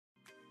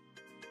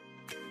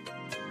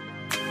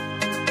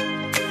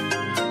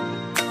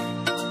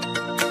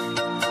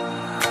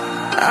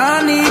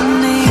I need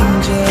an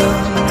angel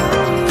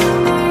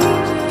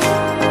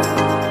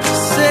to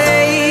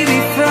save me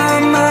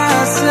from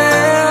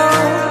myself.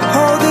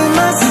 Holding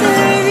my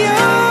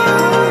savior,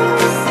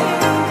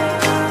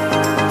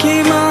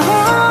 keep my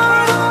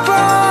heart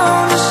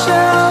upon the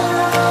shelf.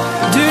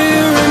 Do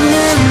you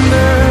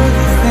remember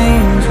the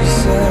things we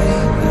said,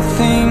 the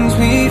things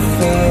we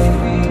felt?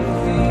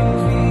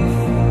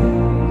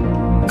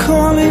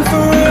 Call me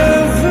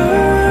forever,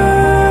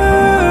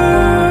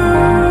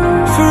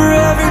 for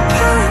every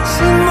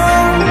passing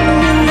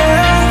moment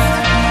left.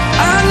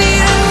 I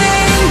need an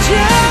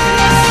angel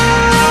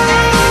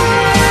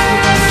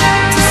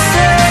to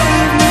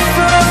save me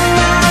from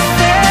my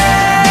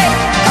fate.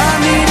 I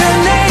need an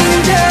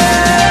angel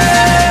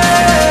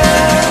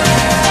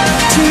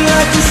to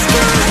light the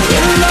sky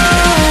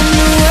along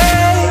the way.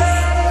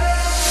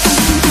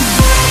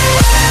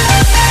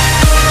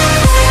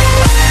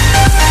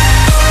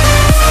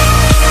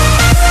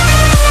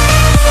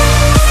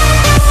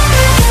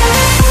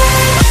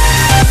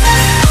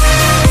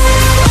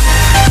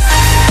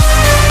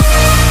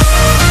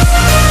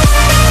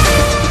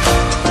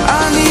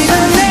 I need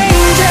an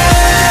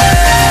angel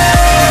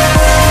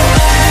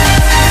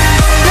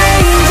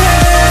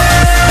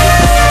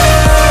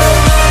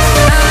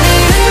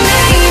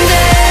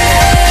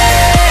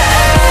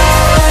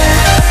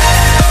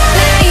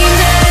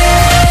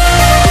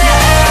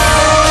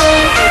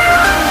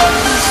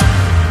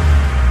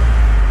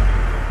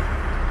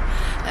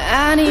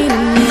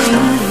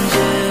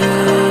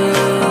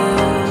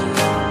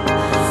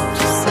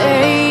to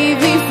save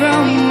me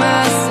from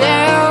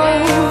myself.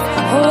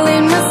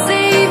 Holding my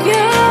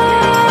savior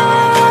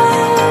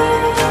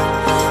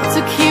to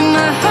keep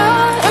my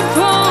heart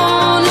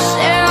upon the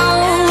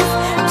shelf.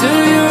 Do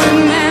you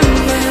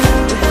remember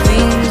the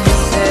things we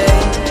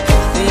said, the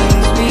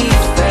things we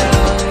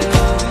felt?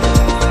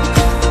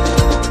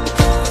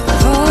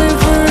 Calling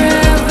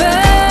forever,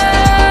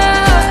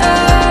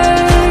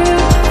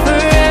 for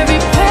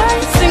every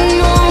passing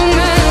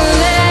moment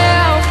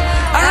left.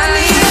 I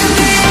need an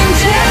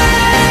angel.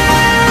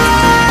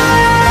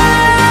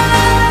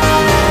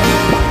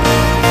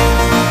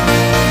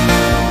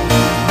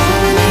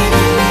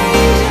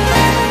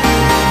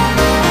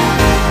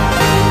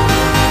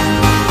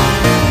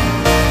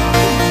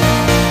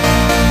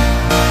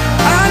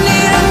 I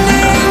need an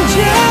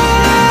angel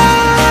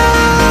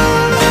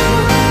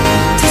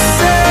to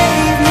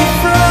save me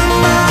from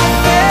my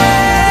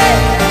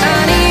fate. I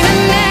need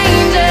an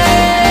angel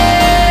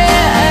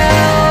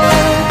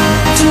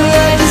to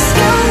light the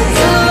sky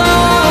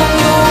along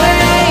the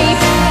way.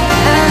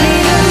 I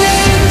need an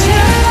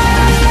angel.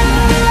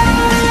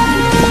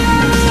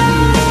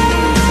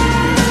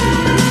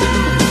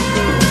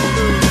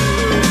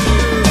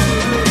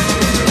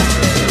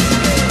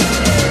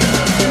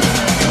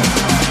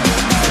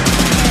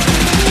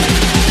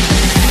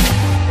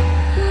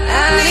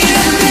 I need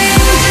an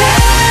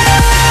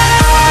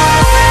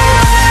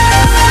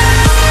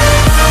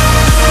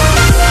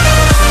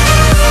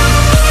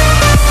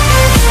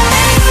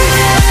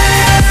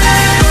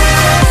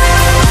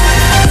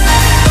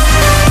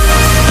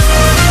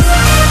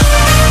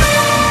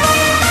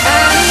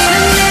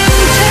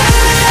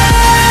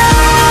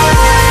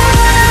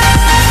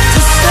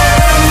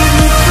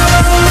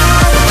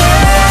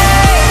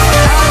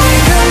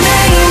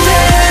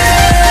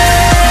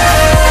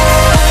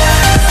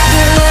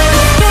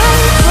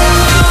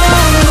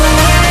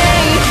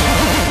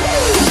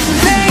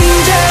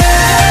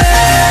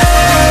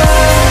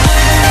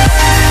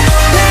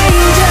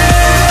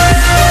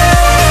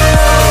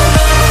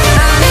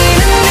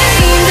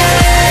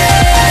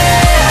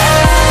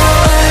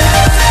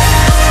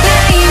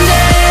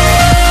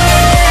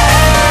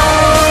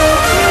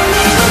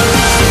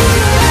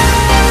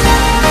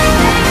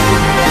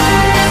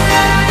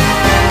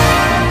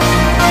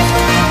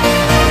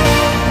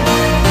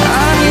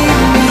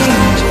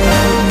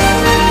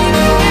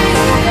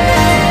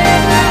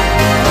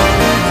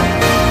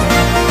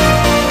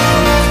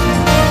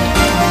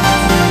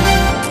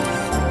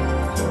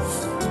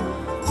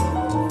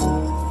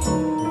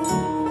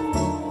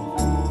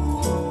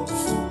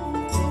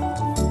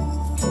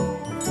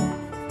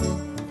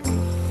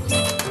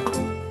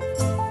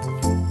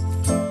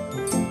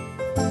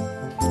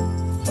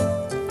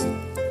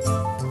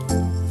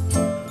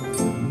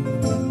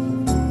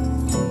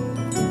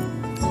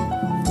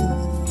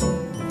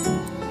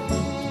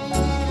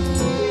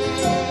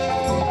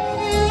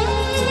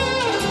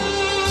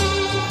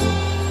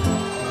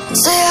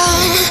say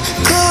I'm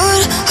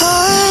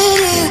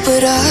good-hearted,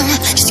 but I'm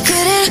just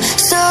getting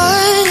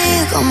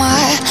started. Got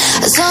my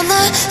eyes on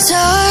the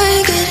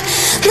target.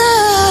 No,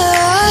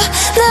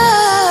 no.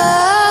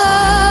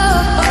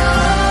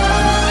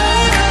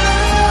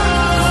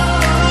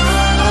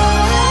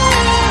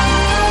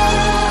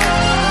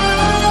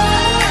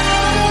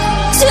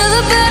 Till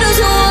the battle's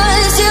won,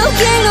 till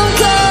kingdom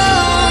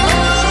come.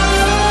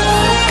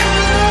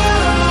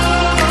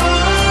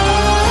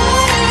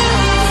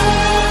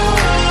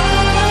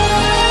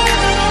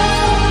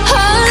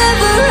 I'll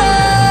never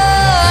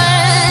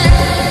run.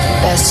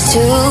 Best Best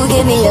to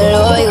give me your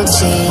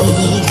loyalty,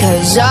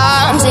 'cause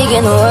I'm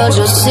taking the world,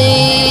 you'll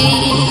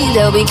see.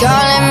 They'll be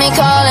calling me,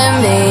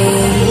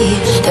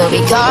 they'll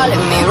be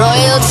calling me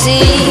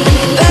royalty.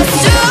 Best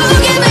to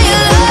give me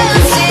your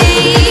loyalty,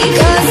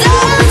 'cause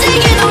I'm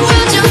taking the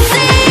world, you'll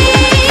see.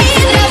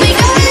 They'll be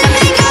calling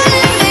me,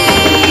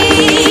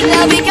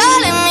 they'll be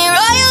calling me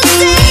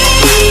royalty.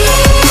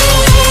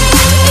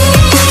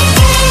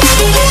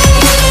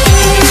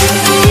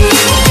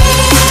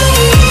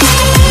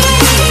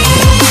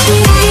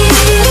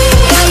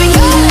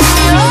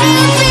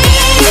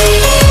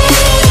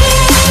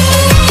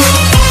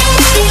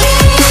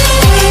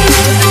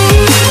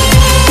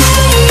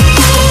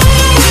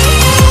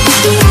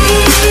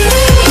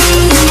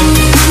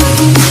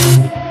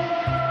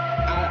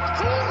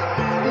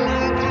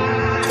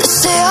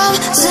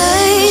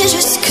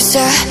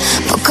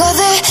 Broke all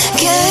the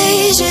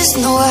cages,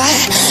 no, I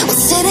will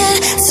sit and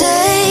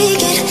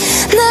take it.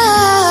 No,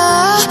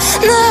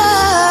 no.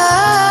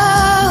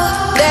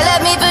 They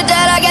left me for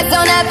dead, I guess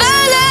they'll never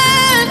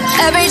learn.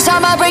 Every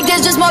time I break,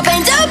 there's just more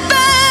pain to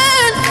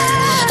burn.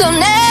 They'll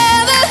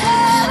never,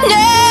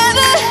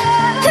 never,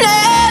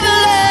 never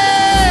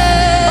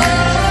learn.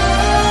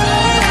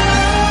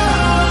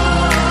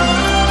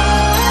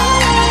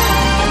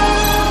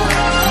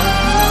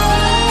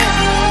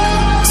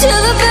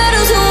 Till the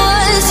battle's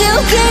won, till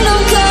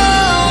kingdom come.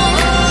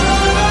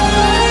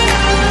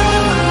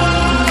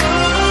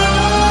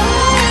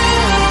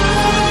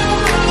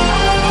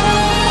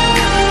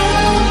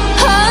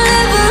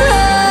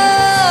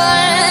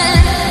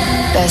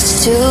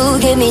 Best to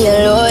give me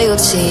your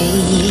loyalty,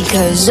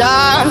 'cause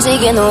I'm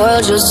taking the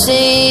world, you'll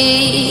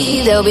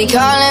see. They'll be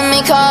calling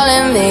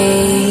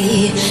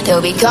me,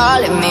 they'll be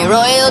calling me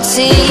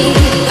royalty.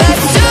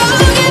 Best to